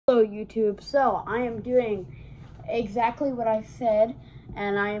Hello YouTube, so I am doing exactly what I said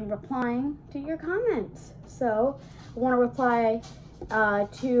and I am replying to your comments. So I want to reply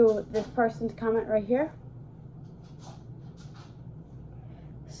to this person's comment right here.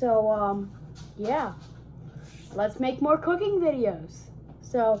 So yeah, let's make more cooking videos.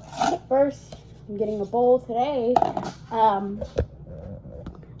 So first, I'm getting a bowl today. I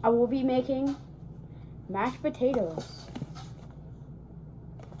will be making mashed potatoes.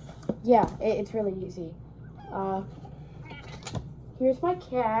 Yeah, it's really easy. Here's my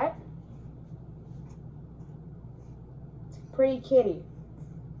cat. It's a pretty kitty.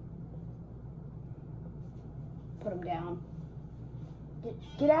 Put him down.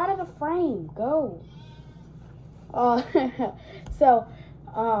 Get out of the frame. Go. So,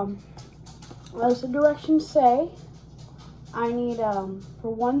 as the directions say, I need,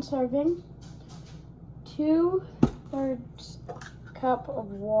 for one serving, 2/3 cup of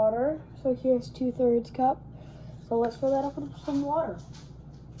water. So here's 2/3 cup. So let's fill that up with some water.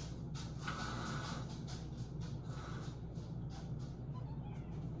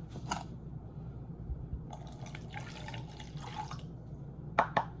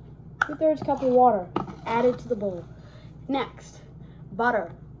 Two-thirds cup of water added to the bowl. Next,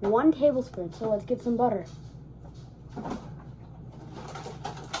 butter, 1 tablespoon. So let's get some butter.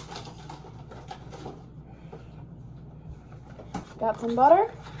 Got some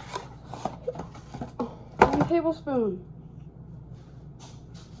butter. 1 tablespoon.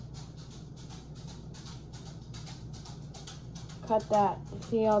 Cut that.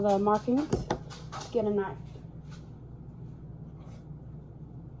 See all the markings? Let's get a knife.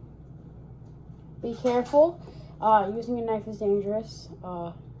 Be careful. Using a knife is dangerous.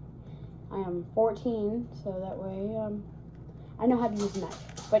 I am 14, so that way I know how to use a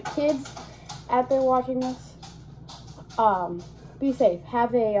knife. But kids out there watching this, be safe.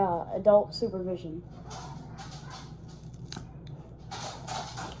 Have a adult supervision.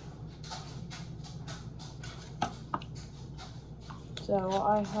 So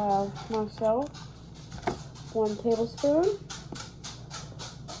I have myself 1 tablespoon.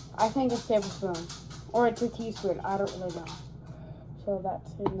 I think it's tablespoon, or it's a teaspoon. I don't really know. So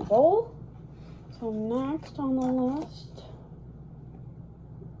that's in the bowl. So next on the list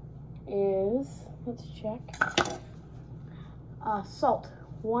is, let's check, salt,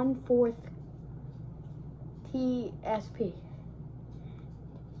 1/4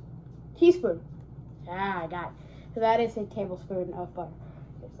 teaspoon. I got it. So that is a tablespoon of butter.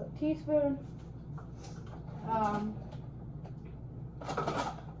 Okay, so teaspoon. I'm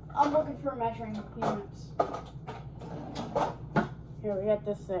looking for measuring units. Here, we got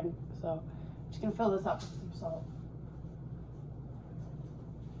this thing. So I'm just gonna fill this up with some salt.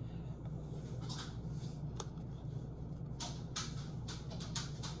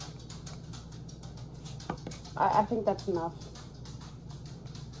 I think that's enough.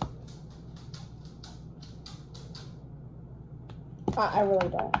 I really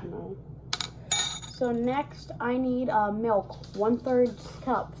don't know. So next I need milk, 1/3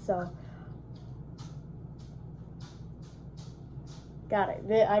 cup. So got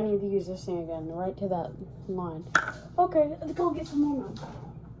it. I need to use this thing again, right to that line. Okay, let's go get some more milk.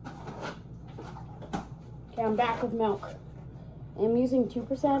 Okay, I'm back with milk. I'm using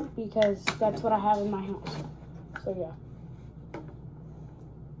 2% because that's what I have in my house. So yeah.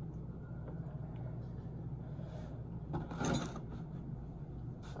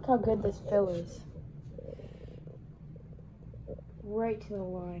 Look how good this fill is. Right to the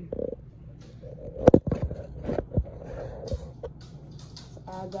line. Let's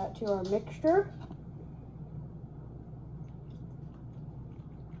add that to our mixture.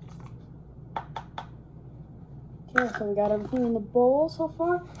 Okay, so we got everything in the bowl so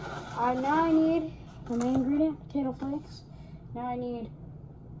far. Now I need the main ingredient, potato flakes. Now I need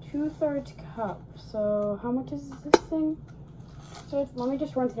 2/3 cup. So how much is this thing? So let me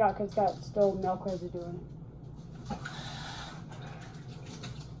just rinse it out because it's got still milk residue in it.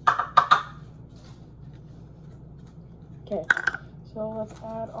 Okay, so let's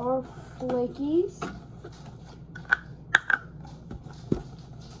add our flakies.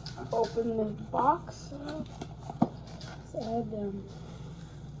 Open this box. Let's add them.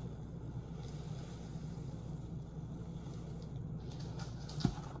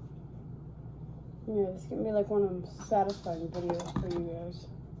 Yeah, this is gonna be like one of them satisfying videos for you guys.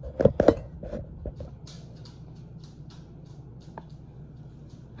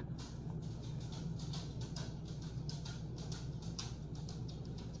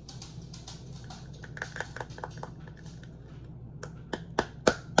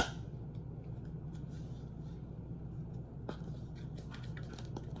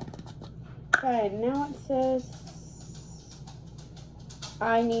 Okay, now it says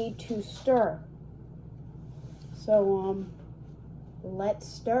I need to stir. So, let's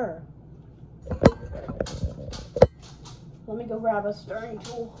stir. Let me go grab a stirring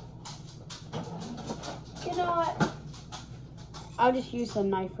tool. You know what? I'll just use the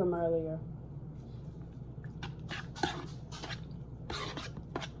knife from earlier.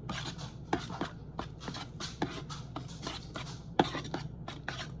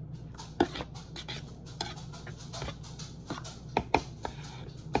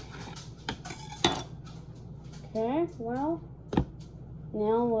 Okay, well,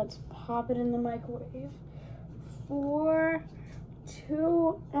 now let's pop it in the microwave for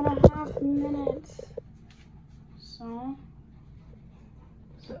 2.5 minutes. So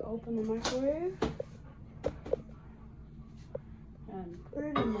open the microwave and put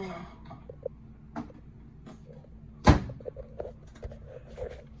it in there.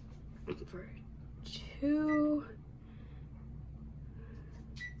 For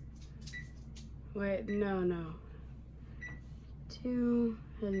 2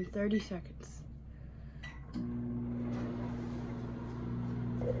 and 30 seconds.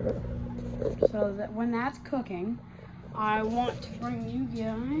 So that when that's cooking, I want to bring you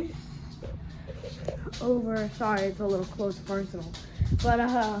guys over. Sorry, it's a little close personal, but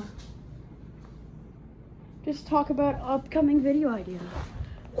just talk about upcoming video ideas.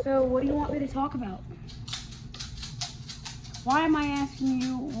 So what do you want me to talk about? Why am I asking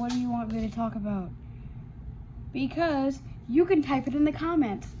you what do you want me to talk about? Because you can type it in the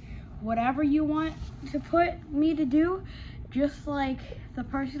comments. Whatever you want to put me to do, just like the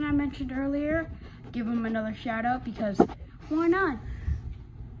person I mentioned earlier, give them another shout out because why not?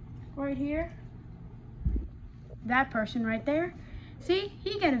 Right here, that person right there, see,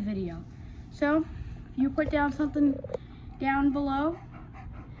 he got a video. So if you put down something down below,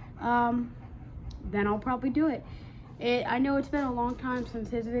 then I'll probably do it. I know it's been a long time since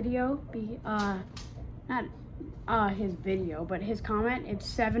his video, not his video, but his comment. It's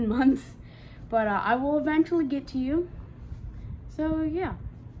 7 months, but I will eventually get to you. So yeah,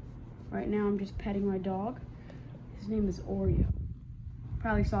 right now I'm just petting my dog. His name is Oreo.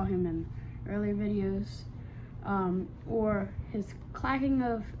 Probably saw him in earlier videos, or his clacking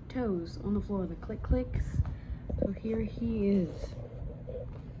of toes on the floor, the click clicks. So here he is.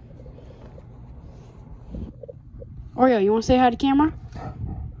 Oreo, you want to say hi to camera?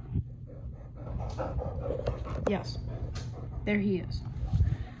 Yes. There he is.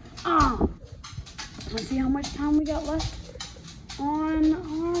 Let's see how much time we got left on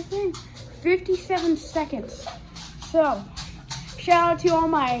our thing. 57 seconds. So, shout out to all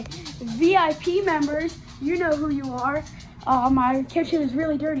my VIP members. You know who you are. My kitchen is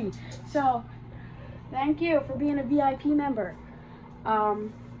really dirty. So, thank you for being a VIP member.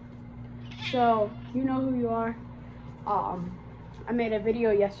 So, you know who you are. I made a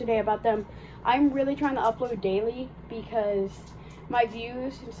video yesterday about them. I'm really trying to upload daily because my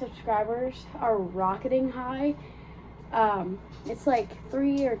views and subscribers are rocketing high. It's like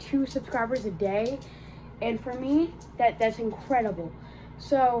 3 or 2 subscribers a day, and for me, that's incredible.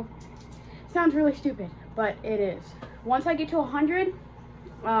 So, sounds really stupid, but it is. Once I get to 100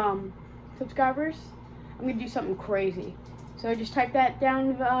 subscribers, I'm gonna do something crazy. So just type that down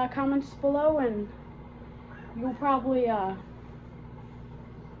in the comments below, and you'll probably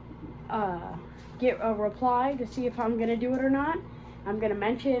get a reply to see if I'm gonna do it or not. I'm gonna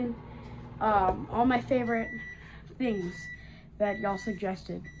mention all my favorite things that y'all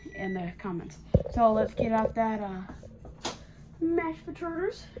suggested in the comments. So let's get out that mashed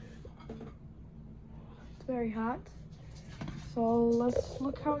potatoes. It's very hot. So let's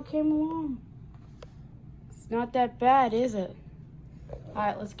look how it came along. It's not that bad, is it? All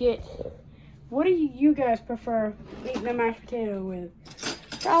right, let's get. What do you guys prefer eating a mashed potato with?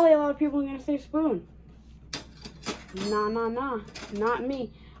 Probably a lot of people are gonna say spoon. Nah, not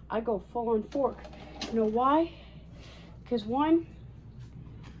me. I go full on fork. You know why? Because one,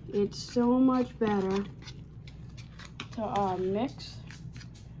 it's so much better to mix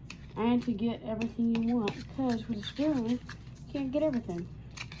and to get everything you want. Because with a spoon, you can't get everything.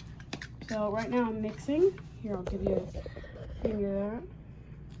 So right now I'm mixing. Here, I'll give you a finger there.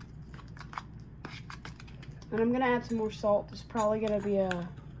 And I'm gonna add some more salt. It's probably gonna be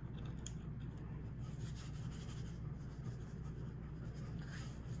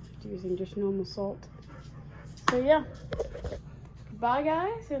using just normal salt. So yeah, goodbye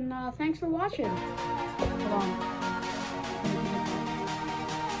guys, and thanks for watching. Hold on.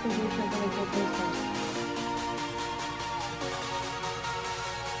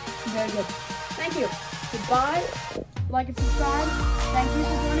 Very good. Thank you. Goodbye. Like and subscribe. Thank you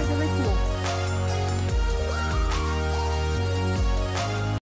for joining.